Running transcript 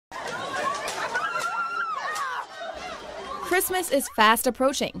Christmas is fast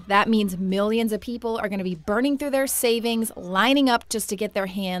approaching. That means millions of people are going to be burning through their savings, lining up just to get their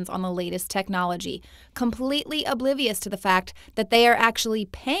hands on the latest technology, completely oblivious to the fact that they are actually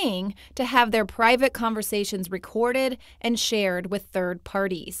paying to have their private conversations recorded and shared with third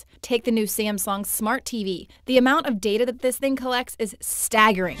parties. Take the new Samsung Smart TV. The amount of data that this thing collects is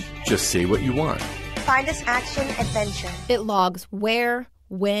staggering. Just say what you want. Find us action adventure. It logs where,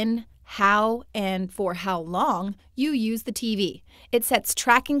 when, how, and for how long you use the TV. It sets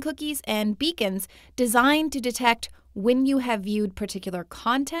tracking cookies and beacons designed to detect when you have viewed particular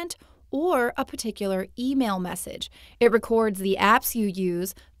content or a particular email message. It records the apps you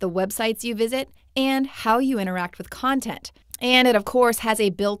use, the websites you visit, and how you interact with content. And it, of course, has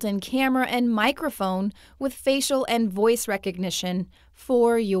a built-in camera and microphone with facial and voice recognition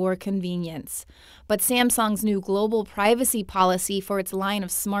for your convenience. But Samsung's new global privacy policy for its line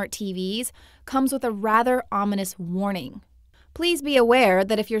of smart TVs comes with a rather ominous warning. Please be aware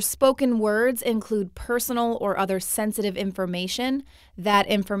that if your spoken words include personal or other sensitive information, that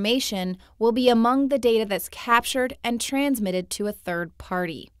information will be among the data that's captured and transmitted to a third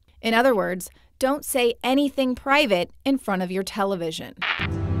party. In other words, don't say anything private in front of your television.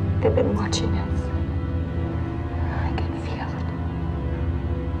 They've been watching us. I can feel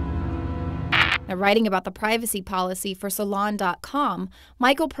it. Now, writing about the privacy policy for Salon.com,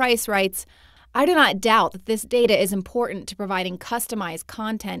 Michael Price writes, "I do not doubt that this data is important to providing customized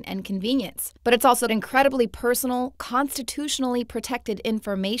content and convenience, but it's also incredibly personal, constitutionally protected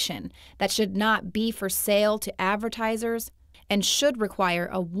information that should not be for sale to advertisers and should require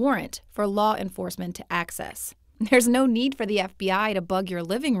a warrant for law enforcement to access. There's no need for the FBI to bug your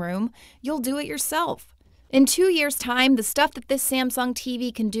living room. You'll do it yourself." In 2 years' time, the stuff that this Samsung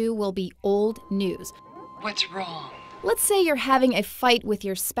TV can do will be old news. What's wrong? Let's say you're having a fight with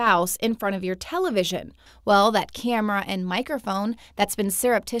your spouse in front of your television. Well, that camera and microphone that's been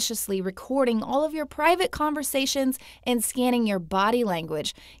surreptitiously recording all of your private conversations and scanning your body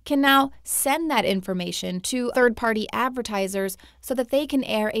language can now send that information to third-party advertisers so that they can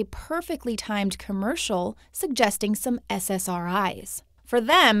air a perfectly timed commercial suggesting some SSRIs. For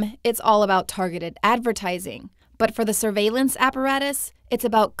them, it's all about targeted advertising. But for the surveillance apparatus, it's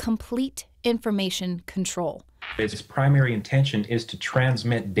about complete information control. Its primary intention is to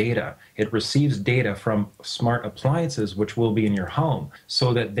transmit data. It receives data from smart appliances, which will be in your home,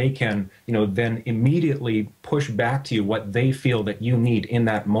 so that they can, then immediately push back to you what they feel that you need in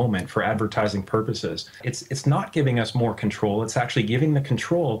that moment for advertising purposes. It's not giving us more control. It's actually giving the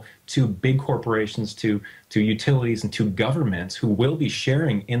control to big corporations, to utilities, and to governments who will be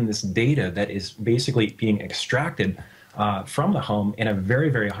sharing in this data that is basically being extracted from the home in a very,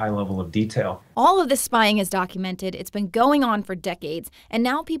 very high level of detail. All of this spying is documented. It's been going on for decades, and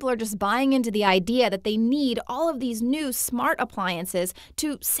now people are just buying into the idea that they need all of these new smart appliances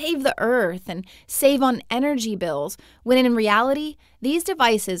to save the earth and save on energy bills, when in reality, these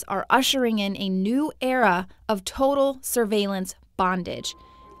devices are ushering in a new era of total surveillance bondage.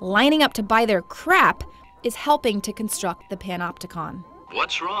 Lining up to buy their crap is helping to construct the panopticon.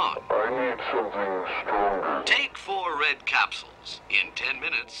 What's wrong? I need something stronger. Take 4 red capsules. In 10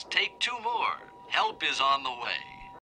 minutes, take 2 more. Help is on the way.